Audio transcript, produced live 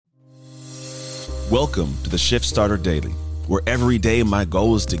Welcome to the Shift Starter Daily, where every day my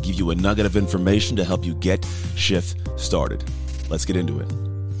goal is to give you a nugget of information to help you get shift started. Let's get into it.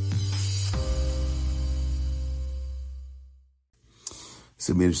 It's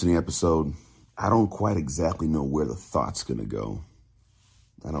going to be an interesting episode. I don't quite exactly know where the thought's going to go.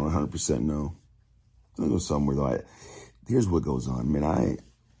 I don't 100% know. It's going to go somewhere, though. Here's what goes on. I mean,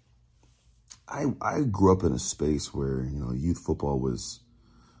 I grew up in a space where, youth football was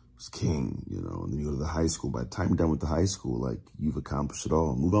king, and then you go to the high school. By the time you're done with the high school, you've accomplished it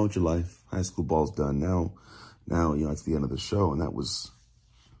all. Move on with your life. High school ball's done. Now, it's the end of the show. And that was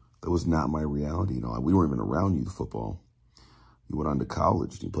not my reality. We weren't even around youth football. You went on to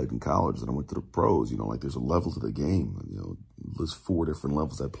college, and you played in college, and I went to the pros. There's a level to the game. There's 4 different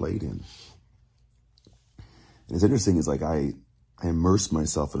levels I played in. And it's interesting is I immersed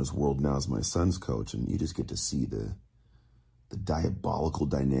myself in this world now as my son's coach, and you just get to see the diabolical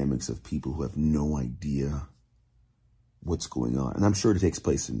dynamics of people who have no idea what's going on. And I'm sure it takes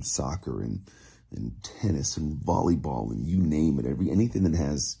place in soccer and tennis and volleyball and you name it. Anything that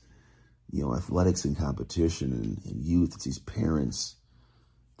has, athletics and competition and youth. It's these parents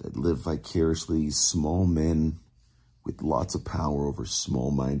that live vicariously, small men with lots of power over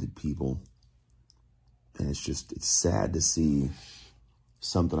small-minded people. And it's sad to see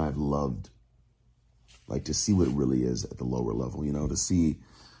something I've loved, to see what it really is at the lower level, to see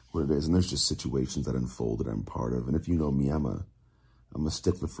what it is. And there's just situations that unfold that I'm part of. And if you know me, I'm a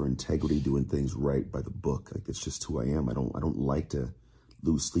stickler for integrity, doing things right by the book. That's just who I am. I don't like to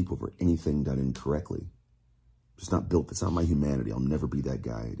lose sleep over anything done incorrectly. Just not built. It's not my humanity. I'll never be that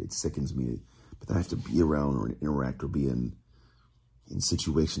guy. It sickens me. But then I have to be around or interact or be in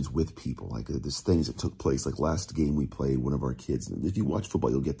situations with people. There's things that took place. Last game we played, one of our kids, and if you watch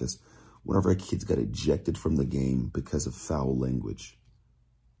football, you'll get this. One of our kids got ejected from the game because of foul language.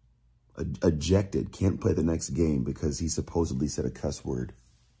 Ejected, can't play the next game because he supposedly said a cuss word.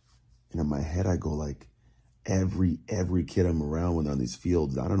 And in my head, I go every kid I'm around when they're on these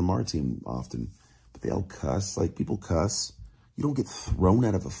fields, not on our team often, but they all cuss. People cuss. You don't get thrown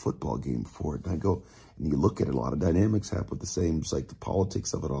out of a football game for it. And I go, and you look at it, a lot of dynamics happen with the same, it's the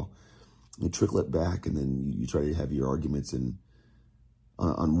politics of it all. You trickle it back, and then you try to have your arguments. And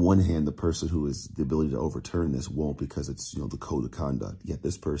on one hand, the person who has the ability to overturn this won't, because it's, the code of conduct. Yet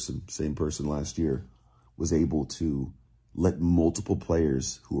this person, same person last year, was able to let multiple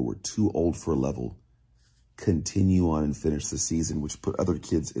players who were too old for a level continue on and finish the season, which put other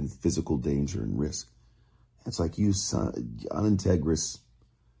kids in physical danger and risk. It's you, son, unintegrous,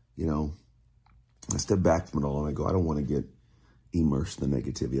 I step back from it all and I go, I don't want to get immersed in the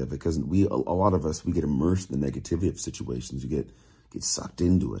negativity of it, because a lot of us, we get immersed in the negativity of situations. You get sucked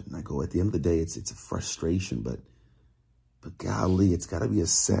into it. And I go, at the end of the day, it's a frustration, but golly, it's got to be a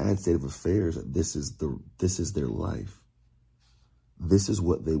sad state of affairs that this is their life. This is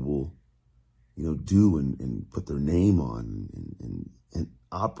what they will, do and put their name on and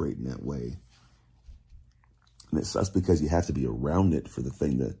operate in that way. And it sucks because you have to be around it for the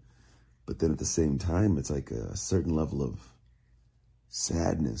thing but then at the same time, it's a certain level of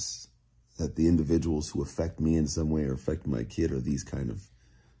sadness that the individuals who affect me in some way or affect my kid are these kind of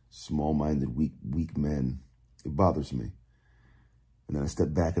small-minded, weak men. It bothers me. And then I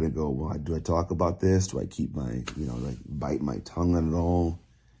step back and I go, well, do I talk about this? Do I keep my, bite my tongue on it all?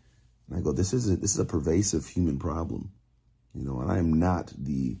 And I go, this is a pervasive human problem, and I am not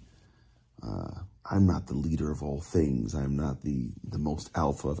I'm not the leader of all things. I'm not the most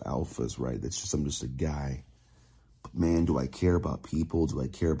alpha of alphas, right? I'm just a guy. But man, do I care about people? Do I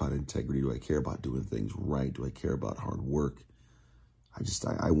care about integrity? Do I care about doing things right? Do I care about hard work?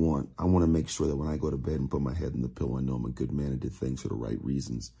 I want to make sure that when I go to bed and put my head in the pillow, I know I'm a good man and did things for the right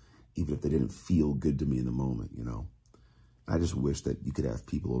reasons, even if they didn't feel good to me in the moment, I just wish that you could have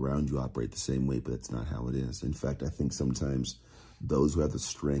people around you operate the same way, but that's not how it is. In fact, I think sometimes those who have the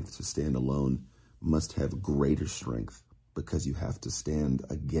strength to stand alone must have greater strength, because you have to stand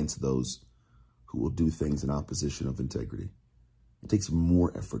against those who will do things in opposition of integrity. It takes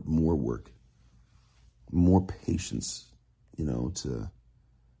more effort, more work, more patience,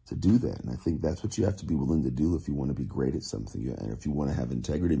 to do that. And I think that's what you have to be willing to do if you want to be great at something. And if you want to have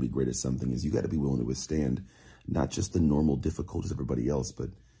integrity and be great at something, is you got to be willing to withstand not just the normal difficulties of everybody else, but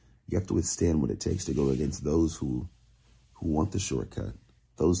you have to withstand what it takes to go against those who want the shortcut,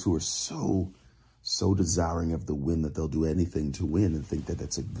 those who are so desiring of the win that they'll do anything to win and think that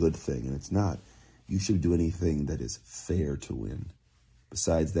that's a good thing. And it's not. You should do anything that is fair to win.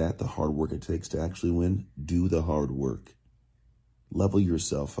 Besides that, the hard work it takes to actually win, do the hard work. Level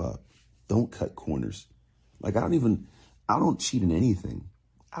yourself up. Don't cut corners. I don't cheat in anything.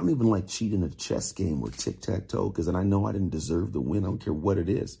 I don't even like cheating at a chess game or tic-tac-toe because then I know I didn't deserve the win. I don't care what it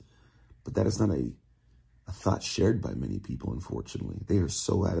is. But that is not a thought shared by many people, unfortunately. They are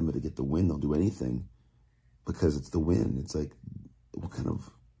so adamant to get the win, they'll do anything because it's the win. It's like, what kind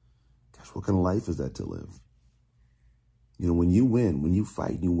of life is that to live? You know, when you win, when you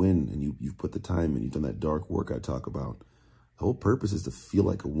fight and you win and you've put the time and you've done that dark work I talk about, the whole purpose is to feel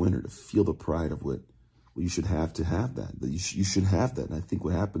like a winner, to feel the pride of what you should have to have that. You should have that. And I think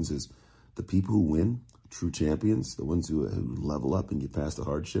what happens is the people who win, true champions, the ones who level up and get past the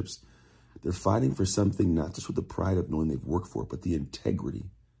hardships, they're fighting for something not just with the pride of knowing they've worked for it, but the integrity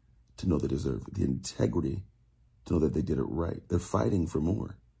to know they deserve it, the integrity to know that they did it right. They're fighting for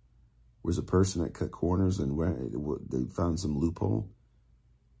more. Whereas a person that cut corners and they found some loophole,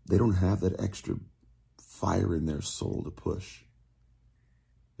 they don't have that extra fire in their soul to push.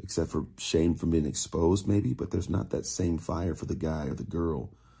 Except for shame from being exposed maybe, but there's not that same fire for the guy or the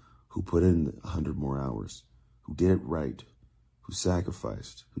girl who put in 100 more hours, who did it right, who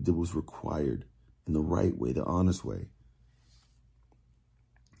sacrificed, who did what was required in the right way, the honest way.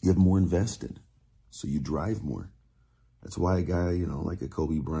 You have more invested, so you drive more. That's why a guy, like a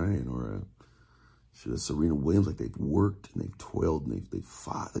Kobe Bryant or a Serena Williams, like they've worked and they've toiled and they've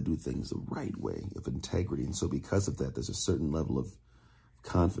fought to do things the right way of integrity. And so because of that, there's a certain level of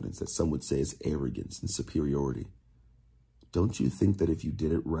confidence that some would say is arrogance and superiority. Don't you think that if you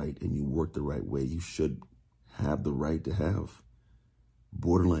did it right and you worked the right way, you should have the right to have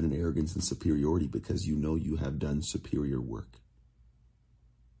borderline in arrogance and superiority because you know you have done superior work?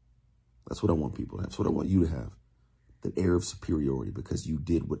 That's what I want people to have. That's what I want you to have. That air of superiority because you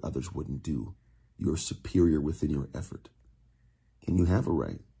did what others wouldn't do. You're superior within your effort. And you have a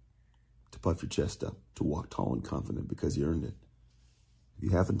right to puff your chest up, to walk tall and confident because you earned it. If you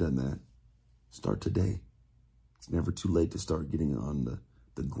haven't done that, start today. It's never too late to start getting on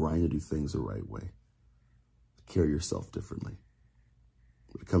the grind to do things the right way. To carry yourself differently.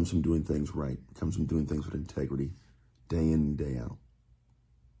 But it comes from doing things right. It comes from doing things with integrity, day in and day out.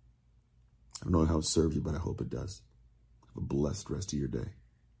 I don't know how it serves you, but I hope it does. Have a blessed rest of your day.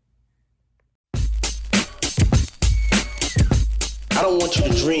 I don't want you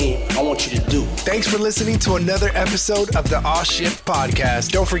to dream. I want you to do. Thanks for listening to another episode of the Aw Shift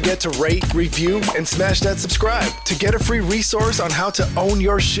Podcast. Don't forget to rate, review, and smash that subscribe. To get a free resource on how to own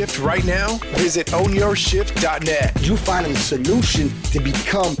your shift right now, visit ownyourshift.net. You finding a solution to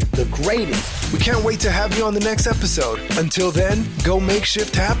become the greatest. We can't wait to have you on the next episode. Until then, go make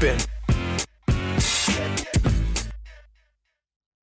shift happen.